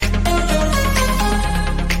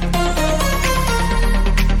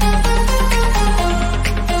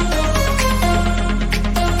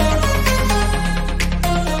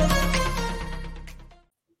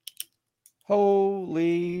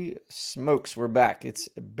smokes, we're back. It's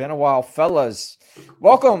been a while, fellas.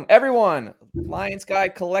 Welcome, everyone. Lions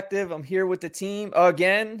Guide Collective. I'm here with the team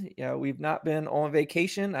again. We've not been on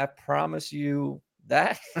vacation. I promise you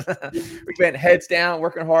that. We've been heads down,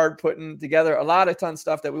 working hard, putting together a lot of ton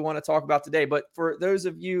stuff that we want to talk about today. But for those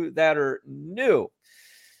of you that are new,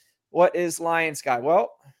 what is Lions Guide?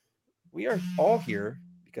 Well, we are all here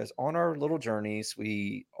because on our little journeys,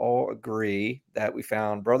 we all agree that we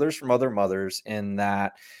found brothers from other mothers, and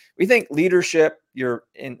that we think leadership,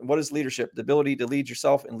 what is leadership? The ability to lead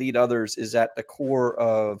yourself and lead others is at the core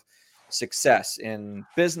of success in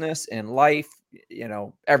business, in life,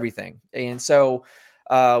 everything. And so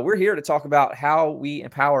we're here to talk about how we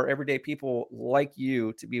empower everyday people like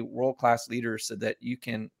you to be world-class leaders so that you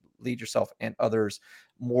can lead yourself and others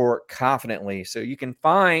more confidently. So you can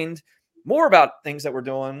find more about things that we're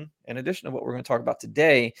doing in addition to what we're going to talk about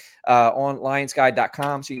today on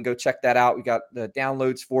lionsguide.com. So you can go check that out. We got the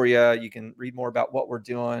downloads for you. You can read more about what we're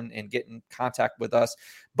doing and get in contact with us.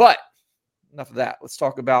 But enough of that. Let's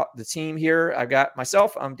talk about the team here. I've got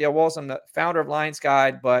myself. I'm Dale Walls. I'm the founder of Lions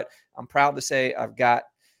Guide, but I'm proud to say I've got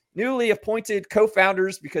newly appointed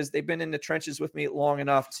co-founders because they've been in the trenches with me long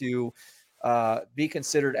enough to be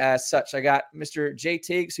considered as such. I got Mr. Jay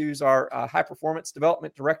Tiggs, who's our high performance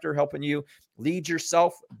development director, helping you lead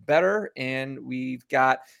yourself better. And we've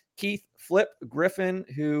got Keith Flip Griffin,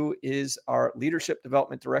 who is our leadership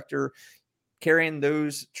development director, carrying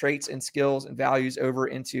those traits and skills and values over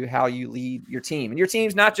into how you lead your team. And your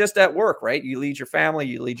team's not just at work, right? You lead your family,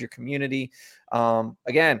 you lead your community.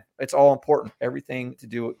 Again, it's all important. Everything to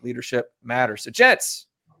do with leadership matters. So, gents.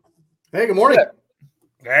 Hey, good morning.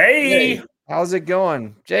 Hey, how's it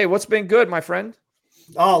going? Jay, what's been good, my friend?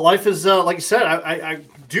 Oh, life is like you said. I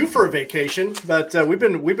due for a vacation, but we've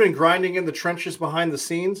been grinding in the trenches behind the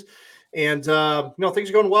scenes, and things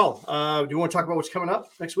are going well. Do you want to talk about what's coming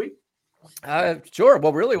up next week? Sure.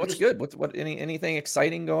 Well, really, what's good? What anything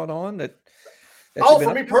exciting going on that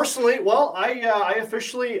for me personally, well, I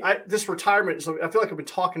officially this retirement. So I feel like I've been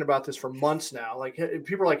talking about this for months now. Like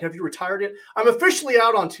people are like, "Have you retired yet?" I'm officially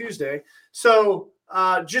out on Tuesday. So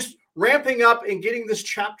just ramping up and getting this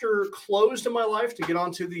chapter closed in my life to get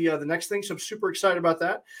on to the next thing. So I'm super excited about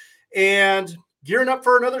that, and gearing up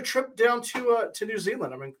for another trip down to New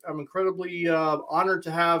Zealand. I'm incredibly honored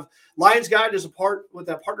to have Lions Guide as a part with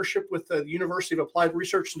that partnership with the University of Applied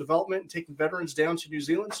Research and Development and taking veterans down to New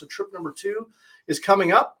Zealand. So trip number 2 is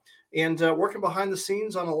coming up, and working behind the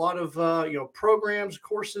scenes on a lot of programs,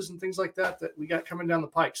 courses, and things like that we got coming down the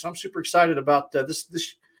pike. So I'm super excited about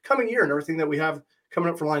this coming year and everything that we have coming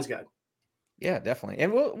up for Lions Guide. Yeah, definitely.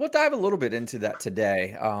 And we'll dive a little bit into that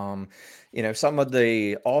today. Some of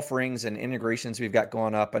the offerings and integrations we've got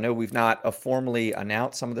going up. I know we've not formally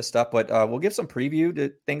announced some of the stuff, but we'll give some preview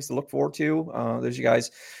to things to look forward to. Those of you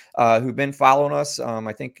guys who've been following us,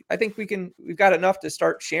 I think we've got enough to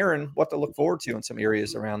start sharing what to look forward to in some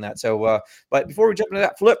areas around that. So, but before we jump into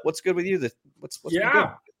that, Flip, what's good with you? What's been good?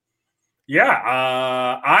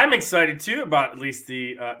 Yeah, I'm excited too about at least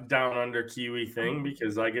the Down Under Kiwi thing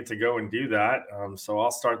because I get to go and do that. So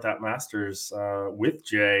I'll start that Masters with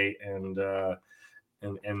Jay and the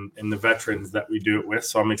veterans that we do it with.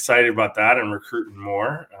 So I'm excited about that and recruiting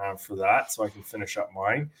more for that so I can finish up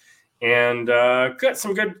mine. And got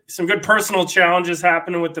some good personal challenges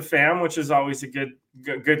happening with the fam, which is always a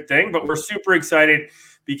good thing. But we're super excited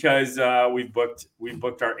because we've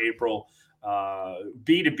booked our April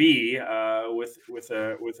B2B with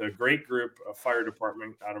a great group of fire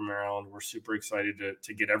department out of Maryland. We're super excited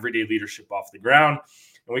to get everyday leadership off the ground,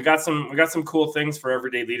 and we got some cool things for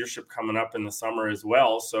everyday leadership coming up in the summer as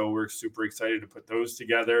well. So we're super excited to put those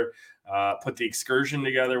together, put the excursion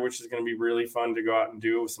together, which is going to be really fun to go out and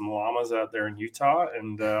do with some llamas out there in Utah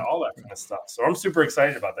and all that kind of stuff. So I'm super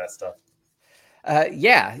excited about that stuff.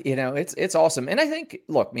 It's awesome, and I think,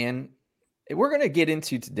 look, man, we're going to get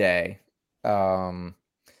into today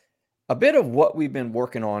a bit of what we've been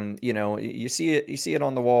working on. You see it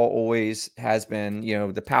on the wall, always has been,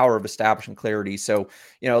 the power of establishing clarity. So,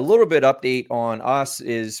 a little bit update on us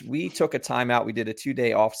is we took a time out. We did a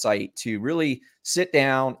 2-day offsite to really sit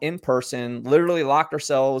down in person, literally locked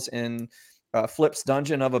ourselves in Flip's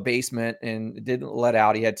dungeon of a basement and didn't let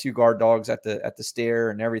out. He had 2 guard dogs at the stair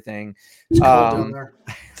and everything. It's cold down there.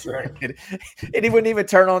 That's right. And he wouldn't even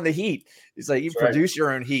turn on the heat. He's like, you produce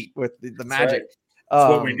your own heat with the magic. That's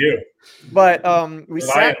what we do. But we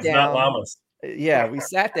sat down. Not llamas. Yeah, we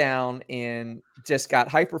sat down and just got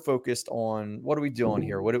hyper focused on what are we doing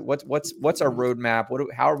here? What's our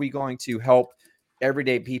roadmap? How are we going to help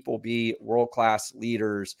everyday people be world-class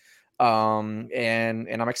leaders?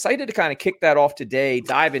 And I'm excited to kind of kick that off today,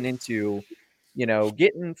 diving into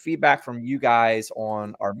getting feedback from you guys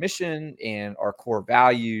on our mission and our core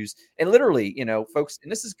values. And literally, folks,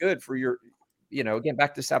 and this is good for your, again,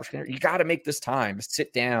 back to establishing, you got to make this time to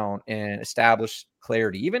sit down and establish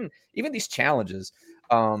clarity. Even these challenges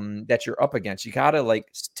that you're up against, you got to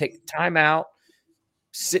take time out,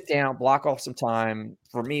 sit down, block off some time.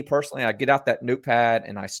 For me personally, I get out that notepad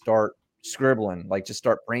and I start scribbling, just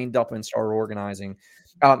start brain dumping, start organizing.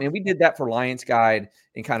 And we did that for Lions Guide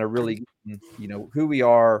and kind of really, who we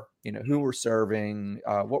are, who we're serving,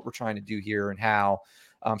 what we're trying to do here and how.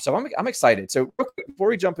 So I'm excited. So real quick, before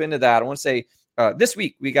we jump into that, I want to say this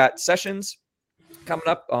week we got sessions coming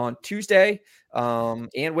up on Tuesday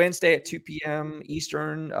and Wednesday at 2 p.m.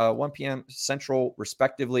 Eastern, 1 p.m. Central,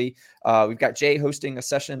 respectively. We've got Jay hosting a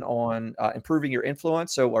session on improving your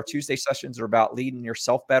influence. So our Tuesday sessions are about leading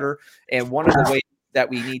yourself better. And one of the ways that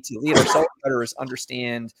we need to lead ourselves better is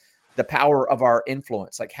understand the power of our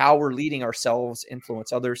influence, like how we're leading ourselves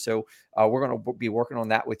influence others. So we're going to be working on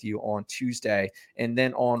that with you on Tuesday. And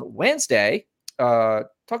then on Wednesday,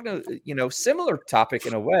 talking to, similar topic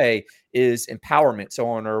in a way is empowerment. So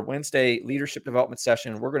on our Wednesday leadership development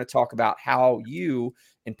session, we're going to talk about how you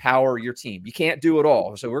empower your team. You can't do it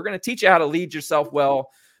all. So we're going to teach you how to lead yourself well,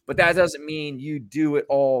 but that doesn't mean you do it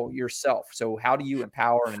all yourself. So how do you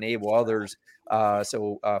empower and enable others?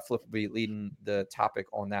 So Flip will be leading the topic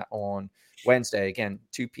on that on Wednesday, again,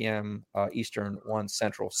 2 p.m. Eastern, 1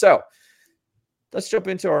 Central. So let's jump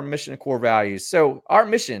into our mission and core values. So our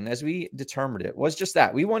mission, as we determined it, was just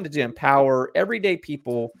that. We wanted to empower everyday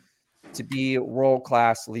people to be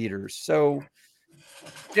world-class leaders. So,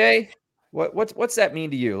 Jay, what's that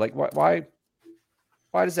mean to you? Why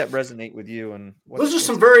does that resonate with you? And those are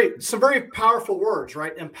some very powerful words,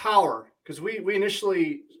 right? Empower, because we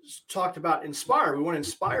initially talked about inspire. We want to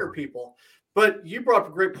inspire people, but you brought up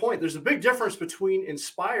a great point. There's a big difference between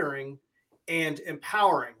inspiring and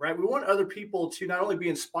empowering, right? We want other people to not only be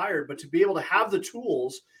inspired, but to be able to have the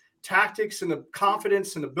tools, tactics, and the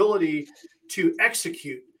confidence and ability to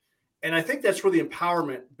execute. And I think that's where the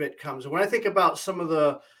empowerment bit comes. And when I think about some of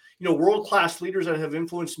the, world-class leaders that have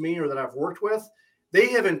influenced me or that I've worked with, they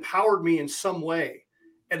have empowered me in some way.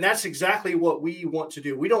 And that's exactly what we want to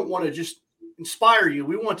do. We don't want to just inspire you.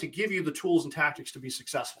 We want to give you the tools and tactics to be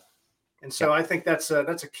successful. And so I think that's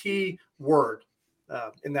a key word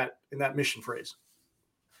in that mission phrase.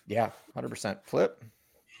 Yeah, 100%. Flip.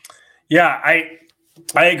 Yeah, I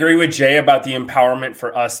agree with Jay about the empowerment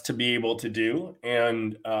for us to be able to do.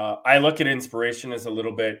 And I look at inspiration as a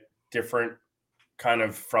little bit different kind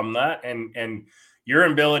of from that. And your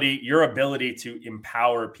ability to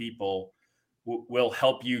empower people will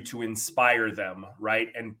help you to inspire them, right?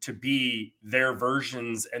 And to be their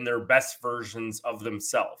versions and their best versions of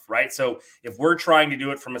themselves, right? So if we're trying to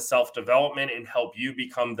do it from a self-development and help you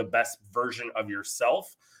become the best version of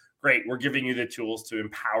yourself, great. We're giving you the tools to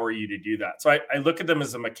empower you to do that. So I look at them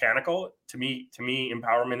as a mechanical. To me,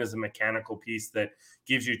 empowerment is a mechanical piece that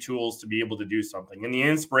gives you tools to be able to do something. And the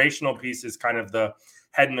inspirational piece is kind of the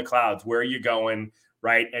head in the clouds. Where are you going,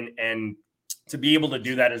 right? And to be able to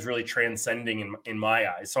do that is really transcending in my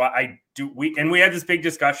eyes. So we had this big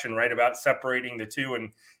discussion, right, about separating the two,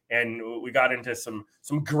 and we got into some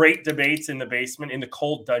great debates in the basement, in the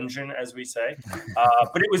cold dungeon, as we say.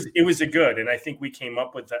 But it was a good, and I think we came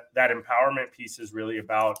up with that empowerment piece is really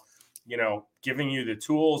about, giving you the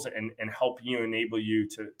tools and helping you, enable you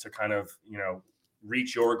to kind of,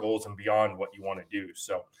 reach your goals and beyond what you want to do.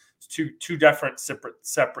 So it's two different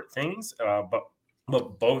separate things, but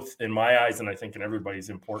both in my eyes, and I think in everybody's,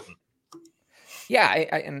 important. Yeah,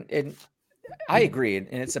 I agree. And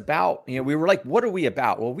it's about, we were like, what are we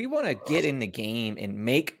about? Well, we want to get in the game and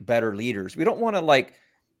make better leaders. We don't want to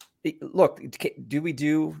look, do we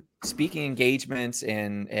do speaking engagements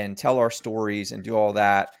and tell our stories and do all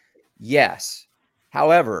that? Yes.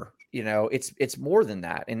 However, it's more than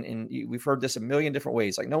that. And we've heard this a million different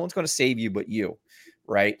ways. Like, no one's going to save you but you,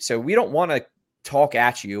 right? So we don't want to talk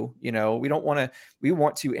at you. We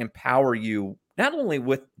want to empower you, not only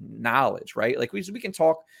with knowledge, right? Like we can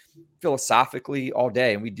talk philosophically all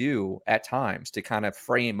day, and we do at times, to kind of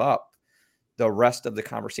frame up the rest of the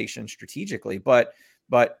conversation strategically. But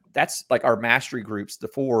that's like our mastery groups, the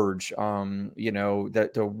Forge, the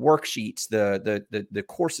worksheets, the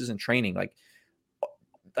courses and training, like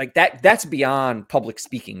that's beyond public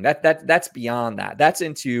speaking. That's beyond that. That's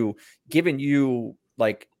into giving you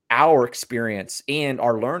like our experience and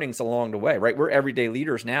our learnings along the way, right? We're everyday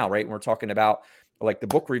leaders now, right? And we're talking about like the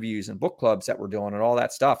book reviews and book clubs that we're doing and all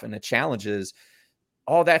that stuff, and the challenges.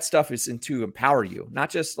 All that stuff is to empower you, not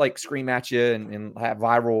just like scream at you and have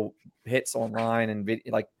viral hits online and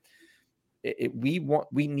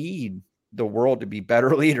we need the world to be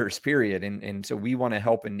better leaders, period. And so we want to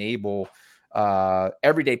help enable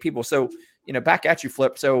everyday people. So, back at you,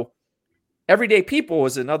 Flip. So everyday people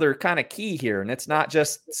is another kind of key here, and it's not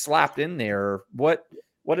just slapped in there. What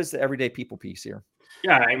is the everyday people piece here?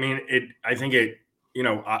 Yeah, I mean,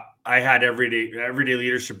 I had everyday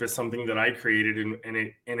leadership is something that I created,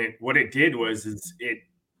 and what it did was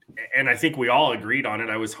and I think we all agreed on it.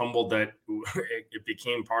 I was humbled that it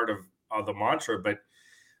became part of the mantra. But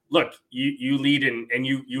look, you lead, and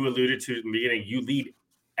you alluded to it in the beginning. You lead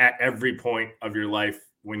at every point of your life.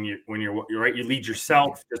 When you're right, you lead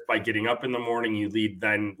yourself just by getting up in the morning. You lead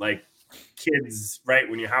then, like kids, right?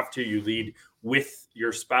 When you have to, you lead with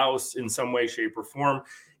your spouse in some way, shape, or form.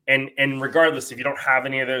 And regardless, if you don't have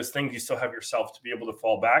any of those things, you still have yourself to be able to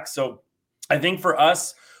fall back. So I think for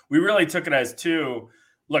us, we really took it as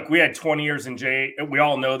look, we had 20 years in J. We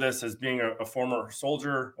all know this as being a former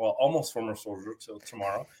soldier, well, almost former soldier till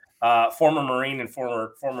tomorrow, former Marine and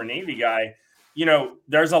former Navy guy.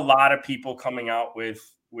 There's a lot of people coming out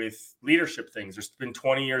with leadership things. There's been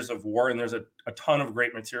 20 years of war, and there's a ton of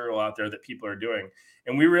great material out there that people are doing.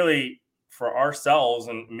 And we really, for ourselves,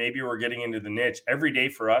 and maybe we're getting into the niche, every day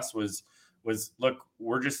for us was look,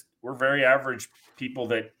 we're very average people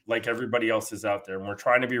that, like everybody else, is out there, and we're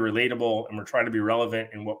trying to be relatable, and we're trying to be relevant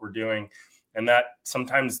in what we're doing. And that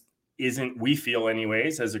sometimes isn't, we feel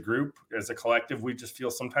anyways, as a group, as a collective, we just feel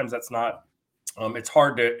sometimes that's not, it's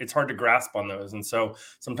hard to grasp on those. And so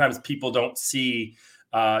sometimes people don't see,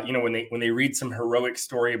 when they read some heroic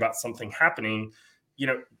story about something happening,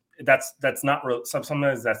 that's not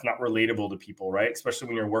sometimes that's not relatable to people, right? Especially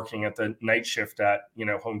when you're working at the night shift at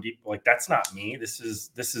Home Depot. Like, that's not me. This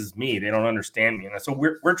is me. They don't understand me. And so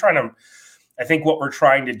we're trying to, I think what we're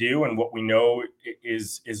trying to do, and what we know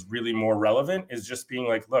is really more relevant, is just being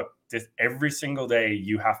like, look, every single day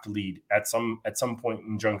you have to lead at some point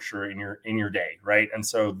in juncture in your day, right? And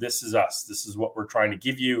so this is us. This is what we're trying to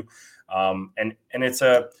give you, and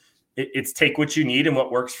it's take what you need and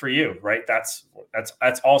what works for you, right? That's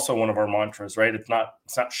also one of our mantras, right? It's not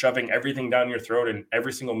shoving everything down your throat and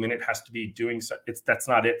every single minute has to be doing so. That's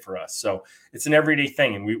not it for us. So it's an everyday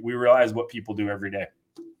thing, and we realize what people do every day.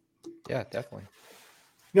 Yeah, definitely.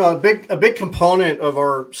 A big component of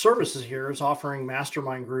our services here is offering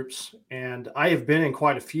mastermind groups, and I have been in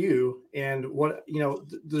quite a few. And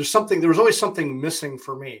there was always something missing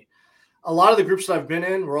for me. A lot of the groups that I've been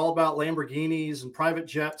in were all about Lamborghinis and private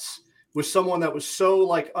jets, with someone that was so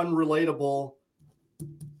unrelatable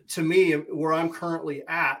to me where I'm currently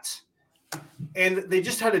at. And they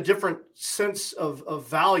just had a different sense of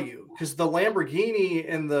value, because the Lamborghini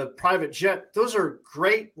and the private jet, those are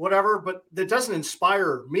great, whatever, but that doesn't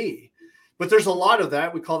inspire me. But there's a lot of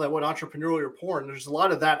that. We call that entrepreneurial porn. There's a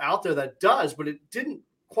lot of that out there that does, but it didn't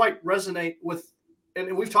quite resonate with,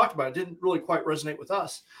 and we've talked about it, didn't really quite resonate with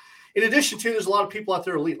us. In addition to, there's a lot of people out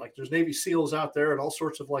there elite, like there's Navy SEALs out there and all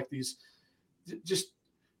sorts of these just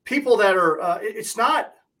people that are, it's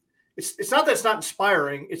not that it's not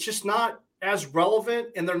inspiring. It's just not as relevant,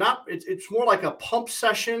 and they're not, it's more like a pump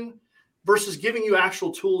session versus giving you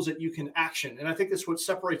actual tools that you can action. And I think that's what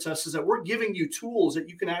separates us, is that we're giving you tools that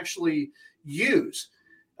you can actually use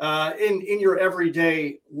in your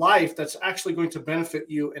everyday life that's actually going to benefit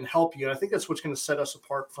you and help you. And I think that's what's going to set us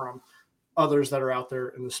apart from others that are out there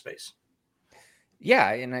in the space.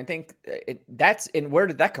 Yeah. And I think and where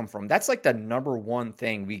did that come from? That's like the number one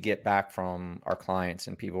thing we get back from our clients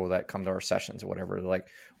and people that come to our sessions or whatever. They're like,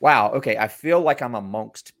 wow, okay, I feel like I'm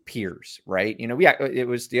amongst peers, right? It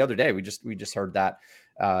was the other day, we just heard that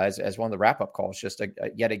as one of the wrap-up calls, just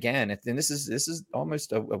yet again. And this is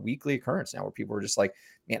almost a weekly occurrence now, where people are just like,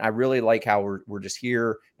 man, I really like how we're just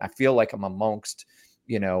here. I feel like I'm amongst,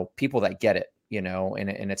 people that get it.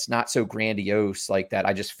 And it's not so grandiose like that.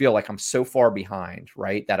 I just feel like I'm so far behind,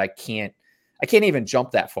 right, that I can't even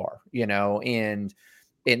jump that far, and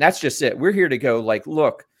that's just it. We're here to go, like,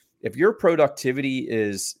 look, if your productivity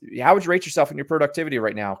is, how would you rate yourself in your productivity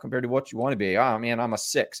right now compared to what you want to be? Oh man, I'm a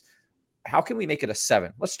 6. How can we make it a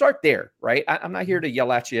 7? Let's start there, right? I'm not here to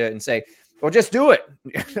yell at you and say, well, just do it.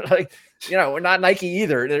 We're not Nike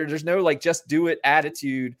either. There's no just do it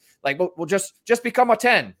attitude. Like, we'll just become a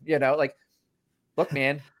 10, look,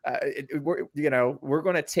 man, we're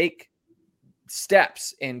going to take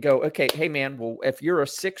steps and go, okay, hey man, well, if you're a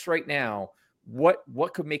 6 right now, what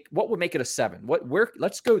would make it a 7?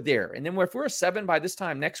 Let's go there. And then if we're a 7 by this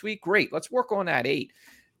time next week, great. Let's work on that 8.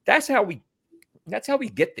 That's how we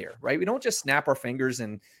get there, right? We don't just snap our fingers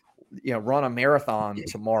and, run a marathon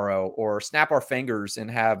tomorrow, or snap our fingers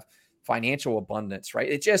and have financial abundance, right?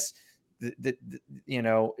 It just,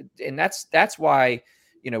 and that's why,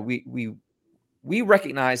 we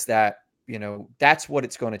recognize that that's what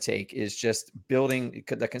it's going to take, is just building.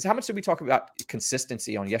 How much did we talk about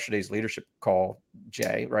consistency on yesterday's leadership call,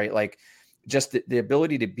 Jay? Right? Like just the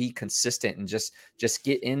ability to be consistent and just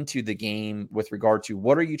get into the game with regard to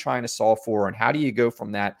what are you trying to solve for, and how do you go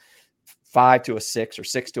from that 5 to a 6 or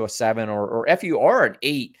 6 to a 7, or if you are an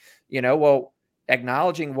 8,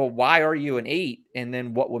 acknowledging, well, why are you an 8? And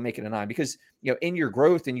then what will make it a 9? Because, in your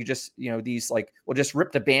growth, and you just, these like, well, just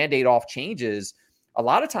rip the Band-Aid off changes. A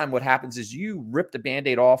lot of time what happens is you rip the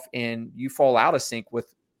Band-Aid off and you fall out of sync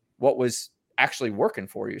with what was actually working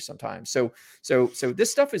for you sometimes. So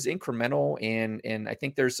this stuff is incremental. And I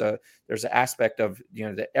think there's an aspect of,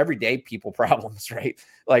 the everyday people problems, right?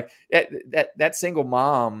 Like that single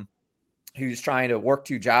mom who's trying to work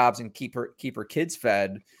 2 jobs and keep her kids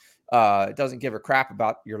fed, doesn't give a crap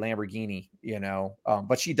about your Lamborghini,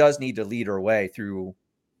 but she does need to lead her way through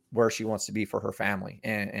where she wants to be for her family.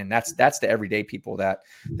 And that's the everyday people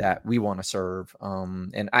that we want to serve.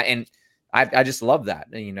 And I just love that.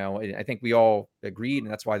 I think we all agreed,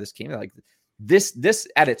 and that's why this came like this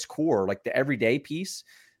at its core, like the everyday piece,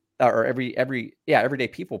 or everyday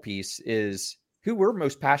people piece is who we're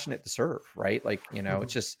most passionate to serve. Right. Like,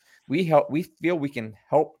 it's just, we feel we can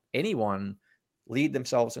help anyone lead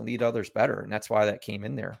themselves and lead others better. And that's why that came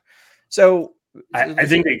in there. So I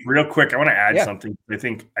think real quick, I want to add something. I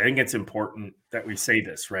think it's important that we say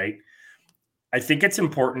this, right? I think it's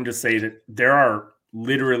important to say that there are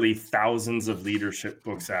literally thousands of leadership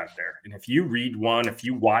books out there. And if you read one, if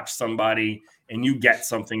you watch somebody and you get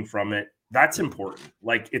something from it, that's important.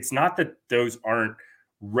 Like, it's not that those aren't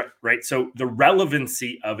right. So the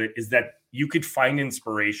relevancy of it is that you could find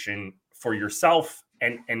inspiration for yourself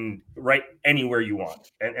and right anywhere you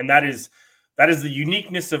want. And that is the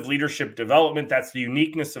uniqueness of leadership development. That's the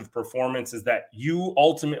uniqueness of performance, is that you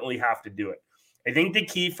ultimately have to do it. I think the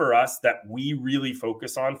key for us that we really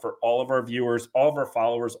focus on for all of our viewers, all of our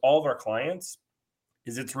followers, all of our clients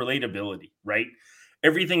is its relatability, right?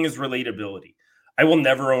 Everything is relatability. I will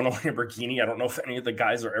never own a Lamborghini. I don't know if any of the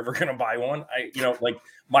guys are ever going to buy one. Like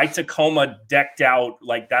my Tacoma decked out,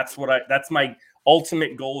 like that's my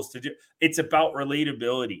ultimate goal is to do. It's about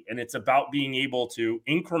relatability, and it's about being able to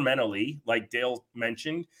incrementally, like Dale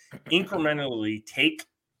mentioned, incrementally take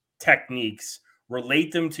techniques,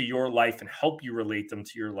 relate them to your life, and help you relate them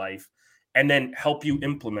to your life, and then help you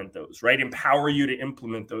implement those, right? Empower you to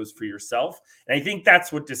implement those for yourself. And I think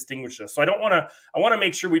that's what distinguishes us. So I want to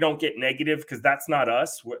make sure we don't get negative, because that's not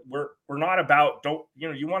us. We're not about,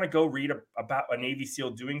 you want to go read about a Navy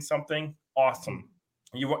SEAL doing something awesome.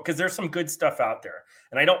 Because there's some good stuff out there.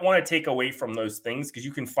 And I don't want to take away from those things, because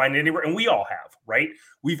you can find it anywhere. And we all have, right?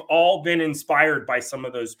 We've all been inspired by some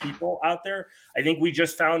of those people out there. I think we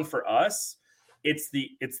just found for us, it's the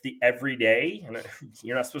everyday, and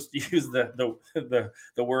you're not supposed to use the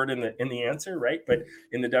word in the answer, right? But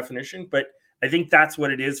in the definition, but I think that's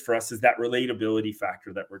what it is for us, is that relatability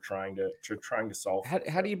factor that we're trying to solve.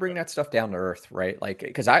 How do you bring that stuff down to earth, right? Like,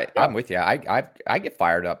 because I'm with you. I get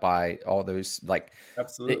fired up by all those, like,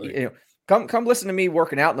 absolutely. Come listen to me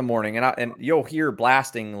working out in the morning, and you'll hear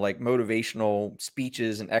blasting like motivational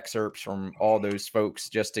speeches and excerpts from all those folks,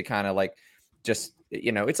 just to kind of like, just,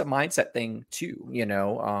 it's a mindset thing too,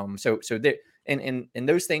 so there, and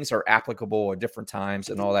those things are applicable at different times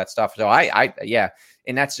and all that stuff. So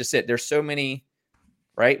and that's just it. There's so many,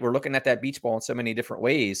 right? We're looking at that beach ball in so many different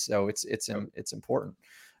ways. So it's important.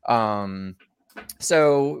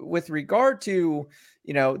 So with regard to,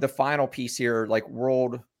 the final piece here, like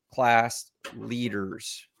world-class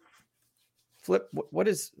leaders, Flip, what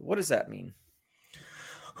does that mean?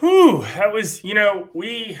 That was,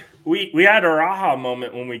 we had our aha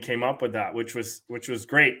moment when we came up with that, which was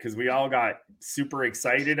great, because we all got super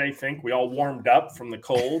excited. I think we all warmed up from the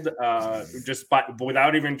cold,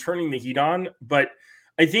 without even turning the heat on. But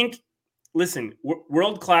I think, listen,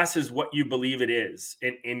 world class is what you believe it is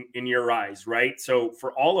in your eyes, right? So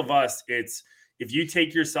for all of us, it's, if you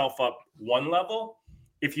take yourself up one level,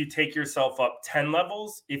 if you take yourself up 10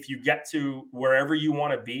 levels, if you get to wherever you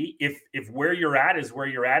want to be, if where you're at is where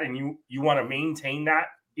you're at, and you want to maintain that,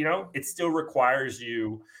 it still requires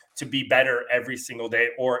you to be better every single day,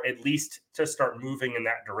 or at least to start moving in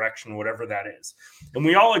that direction, whatever that is. And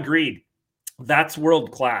we all agreed that's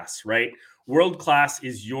world class, right? World class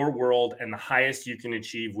is your world and the highest you can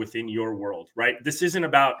achieve within your world, right? This isn't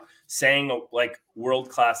about saying like world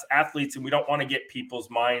class athletes, and we don't want to get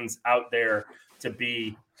people's minds out there to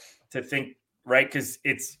think, right? Because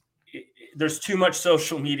there's too much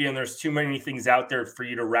social media and there's too many things out there for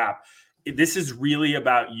you to wrap. This is really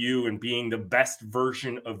about you and being the best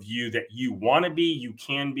version of you that you want to be, you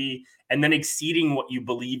can be, and then exceeding what you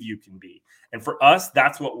believe you can be. And for us,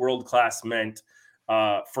 that's what world class meant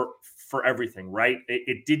for everything, right?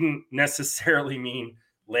 It didn't necessarily mean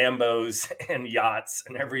Lambos and yachts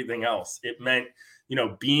and everything else. It meant,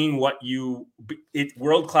 being what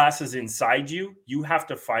world class is inside you. You have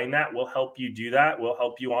to find that. We'll help you do that. We'll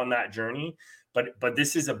help you on that journey. But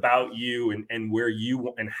this is about you and where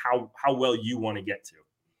you and how well you want to get to.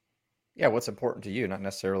 Yeah, what's important to you, not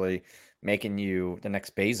necessarily making you the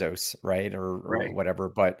next Bezos, right? Or whatever,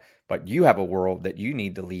 but you have a world that you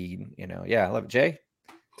need to lead, Yeah, I love it. Jay?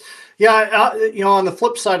 Yeah, on the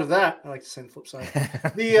flip side of that, I like to say the flip side.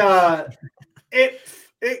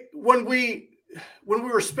 When we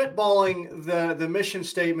were spitballing the mission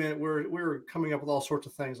statement, we were coming up with all sorts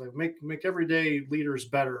of things like make everyday leaders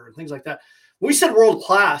better and things like that. When we said world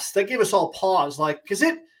class, that gave us all pause, because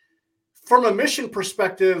from a mission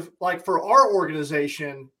perspective, like for our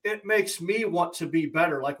organization, it makes me want to be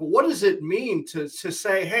better. Like, well, what does it mean to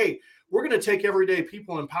say, hey, we're going to take everyday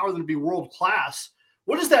people and empower them to be world class?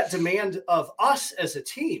 What does that demand of us as a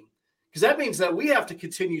team? Because that means that we have to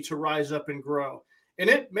continue to rise up and grow. And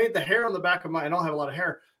it made the hair on the back of I don't have a lot of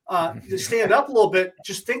hair, to stand up a little bit,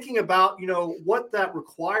 just thinking about, what that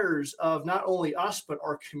requires of not only us, but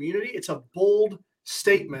our community. It's a bold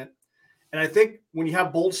statement. And I think when you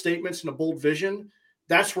have bold statements and a bold vision,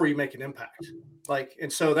 that's where you make an impact.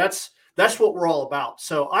 And so that's what we're all about.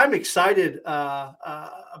 So I'm excited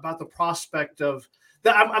about the prospect of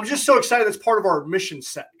that. I'm just so excited. That's part of our mission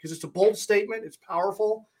set because it's a bold statement. It's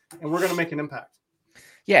powerful, and we're going to make an impact.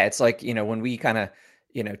 Yeah, it's like, when we kind of,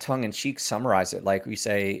 tongue in cheek summarize it, like we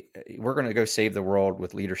say, we're going to go save the world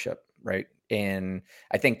with leadership, right? And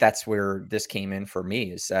I think that's where this came in for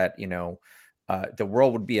me is that, the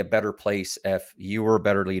world would be a better place if you were a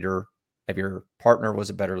better leader, if your partner was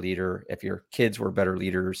a better leader, if your kids were better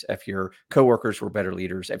leaders, if your coworkers were better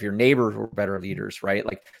leaders, if your neighbors were better leaders, right?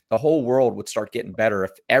 Like the whole world would start getting better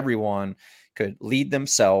if everyone could lead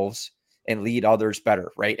themselves and lead others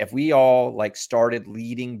better, right? If we all started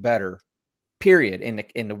leading better, period,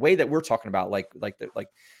 in the way that we're talking about, like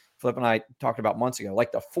Flip and I talked about months ago,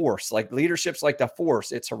 like the force, like leadership's like the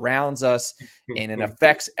force. It surrounds us and it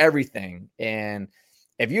affects everything. And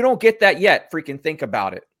if you don't get that yet, freaking think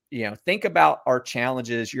about it. Think about our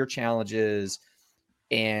challenges, your challenges,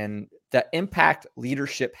 and the impact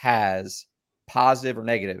leadership has, positive or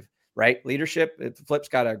negative, right? Leadership, Flip's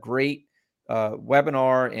got a great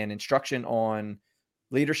webinar and instruction on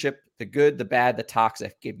leadership, the good, the bad, the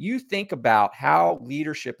toxic. If you think about how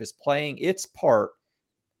leadership is playing its part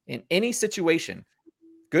in any situation,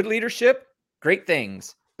 good leadership, great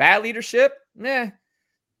things. Bad leadership,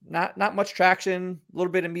 not much traction, a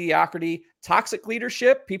little bit of mediocrity. Toxic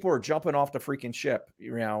leadership, people are jumping off the freaking ship,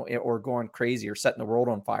 or going crazy or setting the world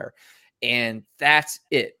on fire. And that's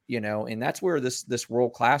it, and that's where this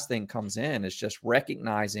world-class thing comes in, is just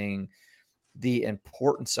recognizing the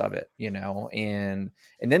importance of it, and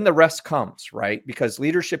then the rest comes, right? Because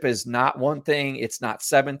leadership is not one thing. It's not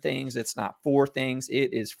 7 things. It's not 4 things.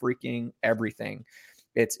 It is freaking everything.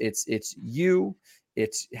 It's you,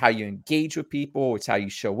 it's how you engage with people. It's how you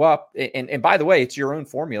show up. And by the way, it's your own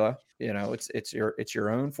formula. It's your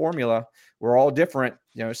own formula. We're all different,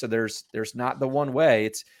 so there's not the one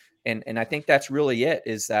way. And I think that's really it,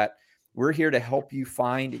 is that we're here to help you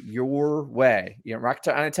find your way. I'm not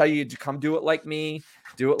trying to tell you to come do it like me,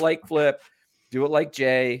 do it like Flip, do it like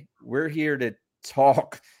Jay. We're here to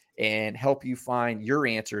talk and help you find your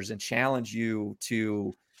answers and challenge you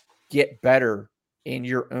to get better in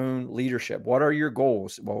your own leadership. What are your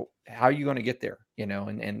goals? Well, how are you going to get there?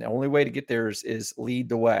 And the only way to get there is lead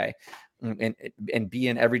the way and be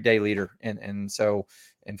an everyday leader. And so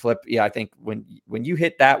Flip, I think when you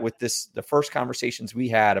hit that with the first conversations we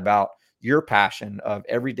had about your passion of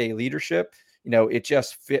everyday leadership, it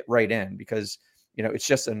just fit right in, because, it's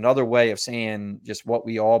just another way of saying just what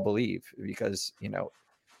we all believe, because,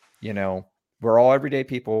 we're all everyday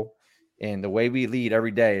people, and the way we lead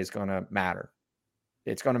every day is going to matter.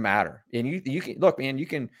 It's going to matter. And you can look, man, you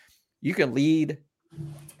can lead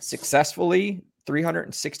successfully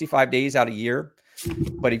 365 days out of a year.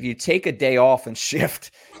 But if you take a day off and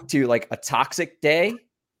shift to like a toxic day,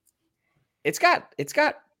 it's got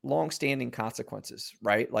long-standing consequences,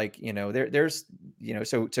 right? Like, there's,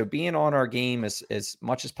 so being on our game as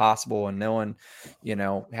much as possible and knowing,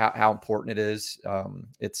 how important it is.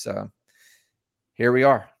 It's here we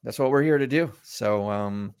are. That's what we're here to do. So,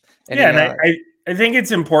 I think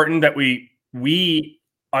it's important that we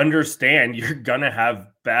understand you're going to have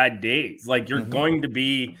bad days. Like you're going to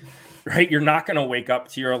be, right? You're not going to wake up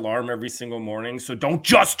to your alarm every single morning. So don't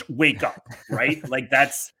just wake up, right? Like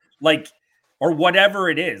that's like, or whatever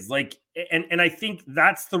it is, like And I think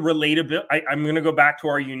that's the relatability. I'm going to go back to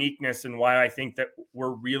our uniqueness and why I think that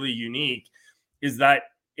we're really unique is that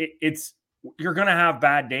it's you're going to have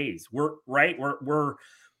bad days. We're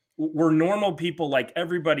normal people like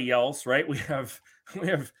everybody else, right? We have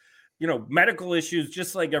medical issues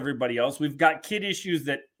just like everybody else. We've got kid issues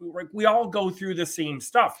that we all go through the same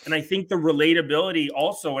stuff. And I think the relatability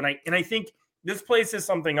also, and I think this place is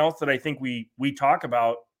something else that I think we talk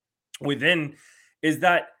about within is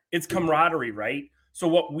that it's camaraderie, right? So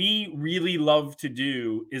what we really love to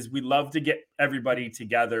do is we love to get everybody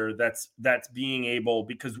together that's being able,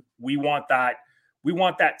 because we want that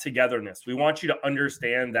togetherness. We want you to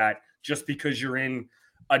understand that just because you're in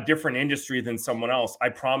a different industry than someone else, I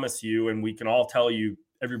promise you, and we can all tell you,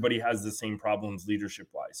 everybody has the same problems leadership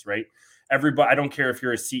wise, right? Everybody, I don't care if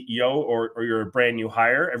you're a CEO or you're a brand new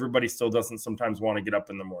hire, everybody still doesn't sometimes want to get up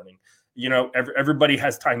in the morning. Everybody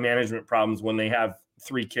has time management problems when they have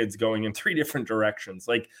 3 kids going in 3 different directions.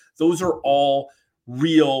 Like those are all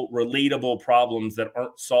real relatable problems that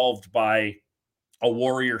aren't solved by a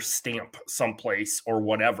warrior stamp someplace or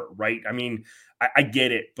whatever, right? I mean, I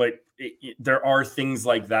get it, but there are things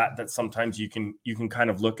like that sometimes you can kind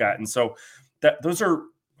of look at. And so those are,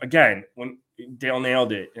 again, when Dale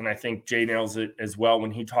nailed it, and I think Jay nails it as well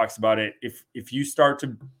when he talks about it. If you start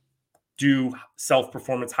to do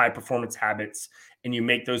self-performance, high performance habits, and you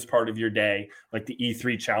make those part of your day, like the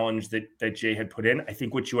E3 challenge that Jay had put in, I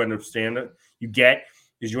think what you understand that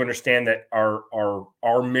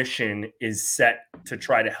our mission is set to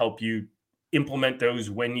try to help you implement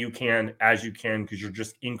those when you can, as you can, because you're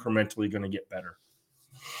just incrementally going to get better.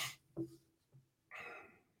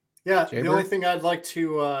 Yeah, Chamber? The only thing I'd like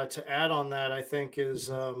to add on that, I think, is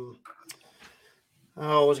what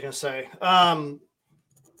was I going to say?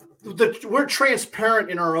 We're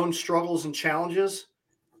transparent in our own struggles and challenges,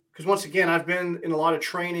 because once again, I've been in a lot of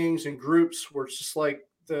trainings and groups where it's just like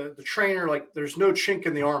the trainer, like there's no chink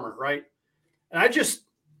in the armor, right? And I just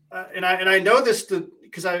and I know this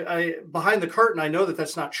because I behind the curtain, I know that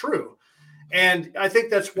that's not true. And I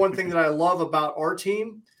think that's one thing that I love about our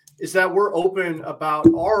team is that we're open about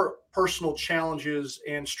our personal challenges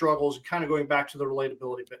and struggles, kind of going back to the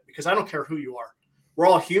relatability bit, because I don't care who you are. We're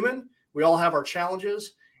all human. We all have our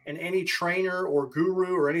challenges, and any trainer or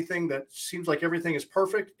guru or anything that seems like everything is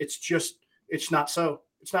perfect, it's not so.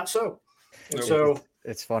 It's not so. And so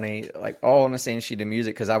it's funny, like all on the same sheet of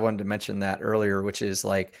music, because I wanted to mention that earlier, which is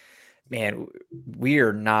like, man, we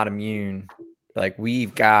are not immune. Like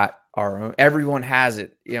we've got our own, everyone has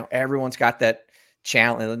it, everyone's got that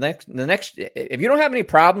challenge. The next, if you don't have any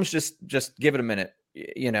problems, just give it a minute,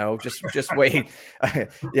 just wait.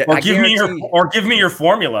 Yeah, or give me your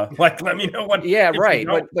formula. Like, let me know what. Yeah, right.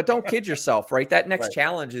 But don't kid yourself, right? That next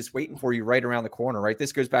challenge is waiting for you right around the corner, right?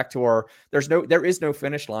 This goes back to there is no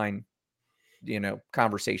finish line,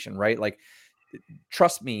 conversation, right? Like,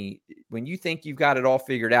 trust me, when you think you've got it all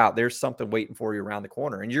figured out, there's something waiting for you around the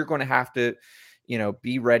corner, and you're going to have to,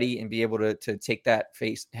 be ready and be able to take that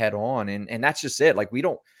face head on. And that's just it. Like,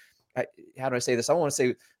 how do I say this? I want to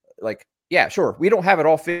say, like, yeah, sure, we don't have it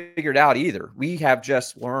all figured out either. We have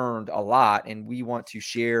just learned a lot, and we want to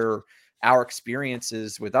share our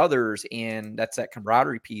experiences with others. And that's that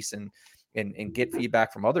camaraderie piece and get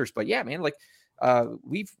feedback from others. But yeah, man, like,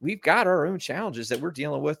 we've got our own challenges that we're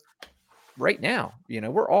dealing with right now.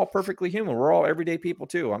 We're all perfectly human. We're all everyday people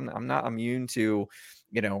too. I'm not immune to,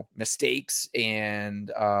 mistakes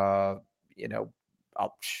and, I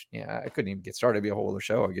couldn't even get started. It'd be a whole other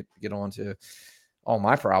show. I get on to all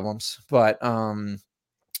my problems, but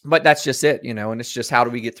that's just it, and it's just, how do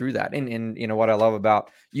we get through that? And what I love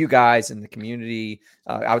about you guys and the community,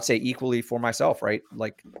 I would say equally for myself, right?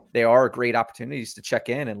 Like, they are great opportunities to check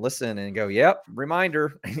in and listen and go, yep,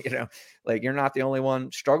 reminder, like, you're not the only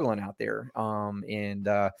one struggling out there.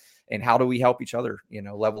 And how do we help each other,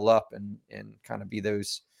 level up and kind of be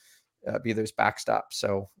those backstops.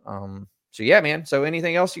 So yeah, man. So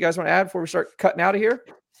anything else you guys want to add before we start cutting out of here?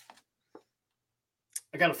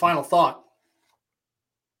 I got a final thought.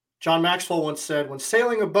 John Maxwell once said, when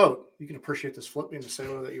sailing a boat, you can appreciate this, Flip, being the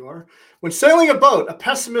sailor that you are. When sailing a boat, a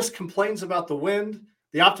pessimist complains about the wind.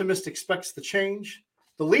 The optimist expects the change.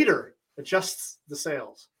 The leader adjusts the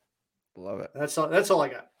sails. Love it. That's all I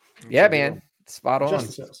got. Yeah, man. Spot on.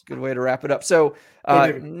 Good way to wrap it up. So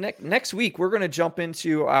next week, we're going to jump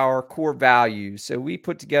into our core values. So we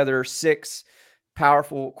put together 6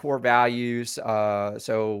 powerful core values.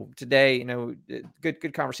 So today,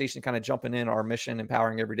 good conversation, kind of jumping in our mission,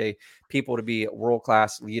 empowering everyday people to be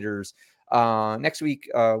world-class leaders. Next week,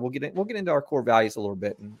 we'll get into our core values a little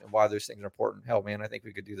bit and why those things are important. Hell, man, I think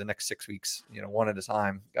we could do the next 6 weeks, one at a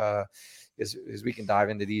time, as we can dive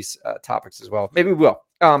into these topics as well. Maybe we will.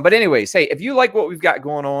 But anyways, hey, if you like what we've got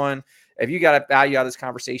going on, if you got a value out of this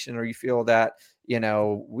conversation, or you feel that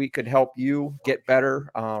we could help you get better,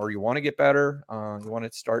 or you want to get better, you want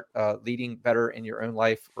to start leading better in your own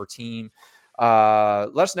life or team,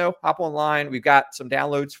 let us know. Hop online. We've got some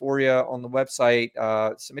downloads for you on the website.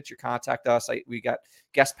 Submit your contact us. We got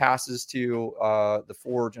guest passes to the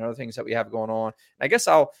Forge and other things that we have going on. And I guess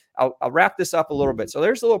I'll wrap this up a little bit. So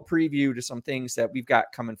there's a little preview to some things that we've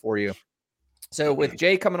got coming for you. So with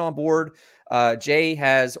Jay coming on board, Jay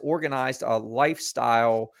has organized a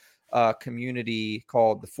lifestyle community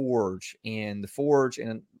called the Forge, and the Forge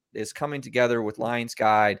is coming together with Lions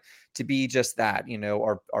Guide to be just that,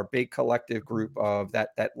 our big collective group of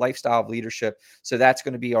that lifestyle of leadership. So that's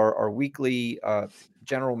going to be our weekly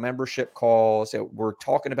general membership calls. So we're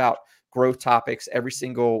talking about growth topics every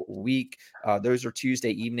single week. Those are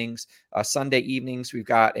Tuesday evenings. Sunday evenings, we've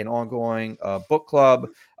got an ongoing book club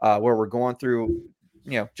where we're going through,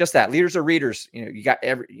 just that. Leaders are readers. You got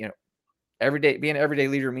every day. Being an everyday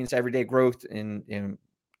leader means everyday growth. And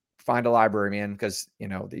find a library, man, because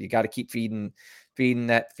you got to keep feeding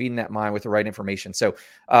that mind with the right information. So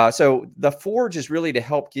the Forge is really to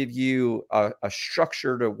help give you a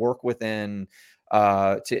structure to work within,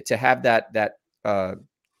 to have that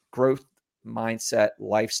growth mindset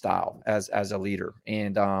lifestyle as a leader.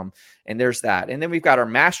 And there's that. And then we've got our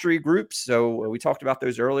mastery groups. So we talked about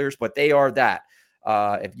those earlier, but they are that.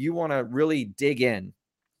 If you want to really dig in,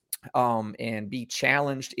 and be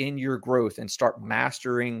challenged in your growth and start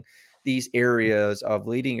mastering these areas of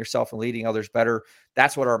leading yourself and leading others better,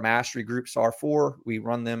 that's what our mastery groups are for. We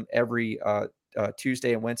run them every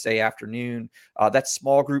Tuesday and Wednesday afternoon. That's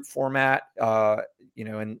small group format.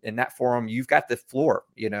 In that forum, you've got the floor,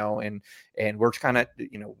 and we're kind of,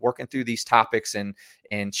 working through these topics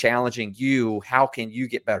and challenging you. How can you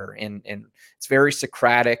get better? And it's very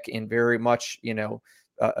Socratic and very much,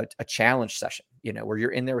 a challenge session, where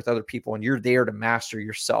you're in there with other people and you're there to master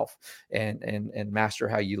yourself and master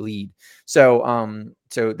how you lead. So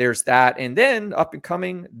there's that. And then up and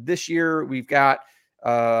coming this year, we've got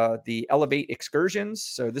the Elevate Excursions.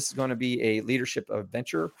 So this is going to be a leadership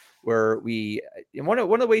adventure where one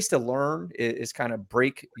of the ways to learn is kind of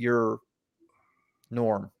break your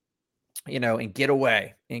norm, and get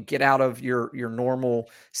away and get out of your normal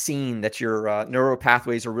scene that your neural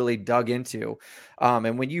pathways are really dug into.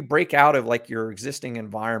 And when you break out of like your existing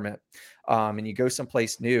environment, and you go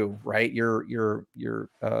someplace new, right? Your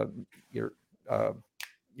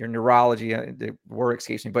neurology, the word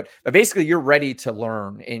escapes me, but basically you're ready to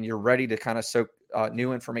learn and you're ready to kind of soak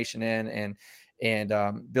new information in and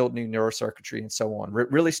build new neurocircuitry and so on.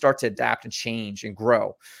 Really start to adapt and change and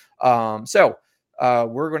grow.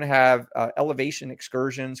 We're going to have elevation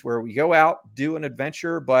excursions where we go out, do an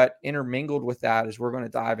adventure, but intermingled with that is we're going to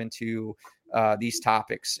dive into these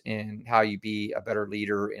topics and how you be a better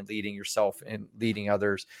leader and leading yourself and leading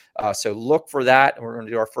others. So look for that. And we're going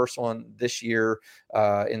to do our first one this year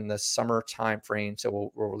in the summer time frame.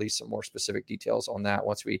 So we'll release some more specific details on that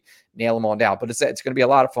once we nail them all down. But it's going to be a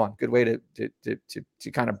lot of fun. Good way to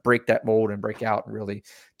kind of break that mold and break out and really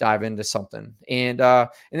dive into something. And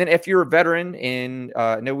then if you're a veteran, and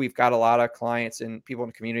I know we've got a lot of clients and people in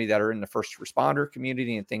the community that are in the first responder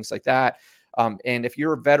community and things like that. And if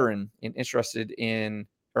you're a veteran and interested in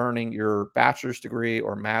earning your bachelor's degree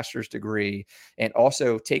or master's degree, and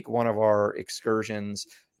also take one of our excursions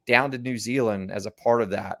down to New Zealand as a part of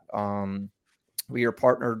that, we are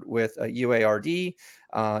partnered with UARD,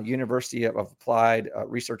 University of Applied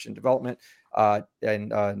Research and Development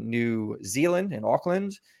in New Zealand in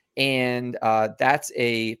Auckland. And that's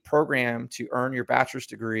a program to earn your bachelor's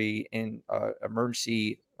degree in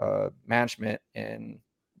emergency management and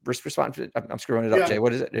risk response. I'm screwing it up, Jay.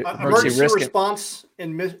 What is it? Emergency response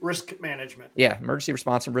and risk management. Yeah, emergency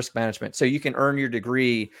response and risk management. So you can earn your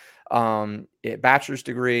degree, bachelor's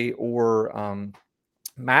degree or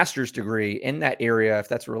master's degree in that area if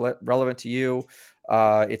that's relevant to you.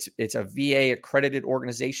 It's a VA accredited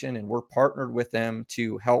organization, and we're partnered with them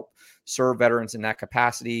to help serve veterans in that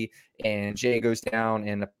capacity. And Jay goes down,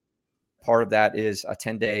 and part of that is a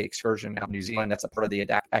 10-day excursion out in New Zealand. That's a part of the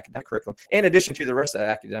academic curriculum, in addition to the rest of the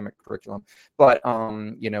academic curriculum. But,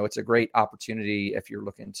 it's a great opportunity if you're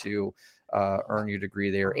looking to earn your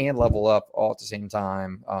degree there and level up all at the same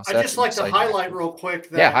time. So I just like to highlight real quick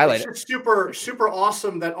that it's super, super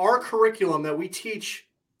awesome that our curriculum that we teach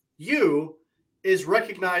you is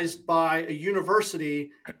recognized by a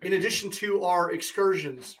university in addition to our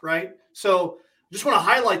excursions, right? So just want to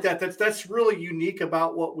highlight that's really unique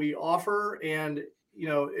about what we offer. And,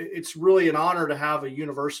 it's really an honor to have a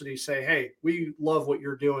university say, hey, we love what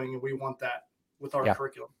you're doing and we want that with our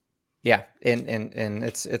curriculum. Yeah. And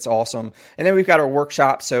it's awesome. And then we've got our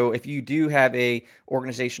workshop. So if you do have a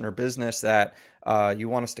organization or business that you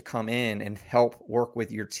want us to come in and help work with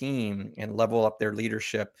your team and level up their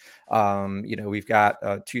leadership, we've got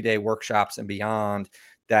 2-day workshops and beyond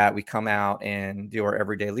that we come out and do our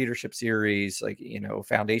everyday leadership series, like,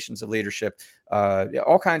 foundations of leadership,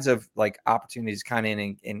 all kinds of like opportunities kind of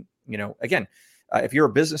in again, if you're a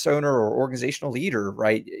business owner or organizational leader,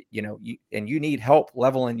 right, and you need help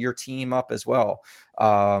leveling your team up as well,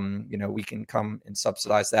 we can come and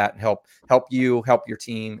subsidize that and help your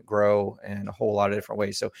team grow in a whole lot of different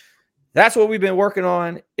ways. So that's what we've been working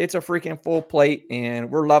on. It's a freaking full plate and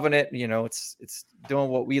we're loving it. It's doing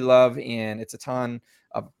what we love and it's a ton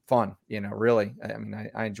of fun, really. I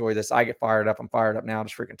mean, I enjoy this. I get fired up. I'm fired up now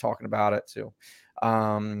just freaking talking about it too.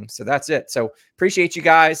 So that's it. So appreciate you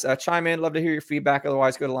guys. Chime in. Love to hear your feedback.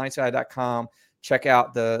 Otherwise, go to lionsguy.com. Check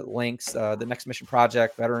out the links, the Next Mission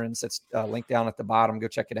Project, Veterans. It's linked down at the bottom. Go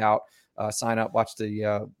check it out. Sign up, watch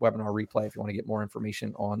the webinar replay if you want to get more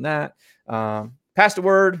information on that. Pass the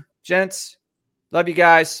word, gents. Love you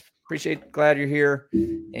guys. Glad you're here.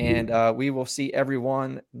 And we will see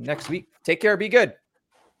everyone next week. Take care. Be good.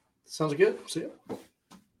 Sounds good. See you.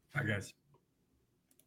 Bye, guys.